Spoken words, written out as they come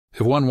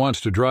If one wants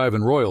to drive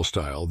in royal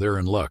style, they're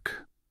in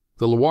luck.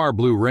 The Loire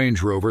Blue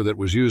Range Rover that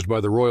was used by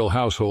the royal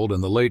household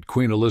and the late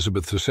Queen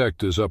Elizabeth II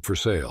is up for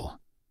sale.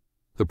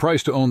 The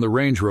price to own the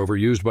Range Rover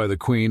used by the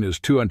Queen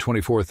is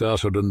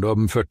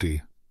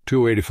 $224,050,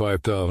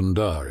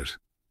 $285,000,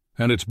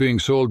 and it's being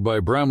sold by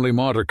Bramley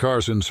Motor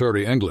Cars in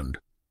Surrey, England.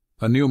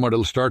 A new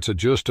model starts at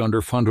just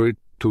under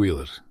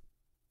 $100,000.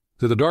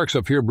 The darks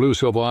appear blue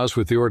sauvage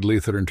with the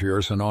ordentlicher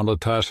interiors and on la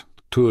tasse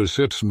to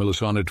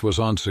sitzmills on it was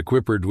once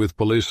equipped with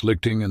police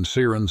lighting and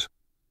sirens,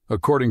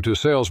 according to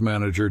sales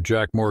manager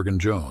Jack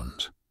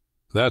Morgan-Jones.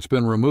 That's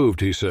been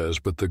removed, he says,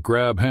 but the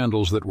grab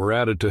handles that were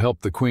added to help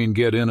the Queen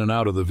get in and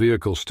out of the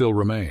vehicle still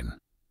remain.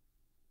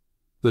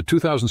 The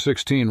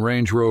 2016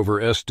 Range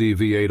Rover SD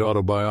V8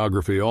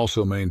 autobiography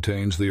also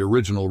maintains the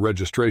original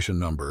registration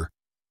number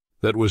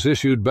that was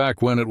issued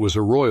back when it was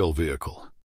a royal vehicle.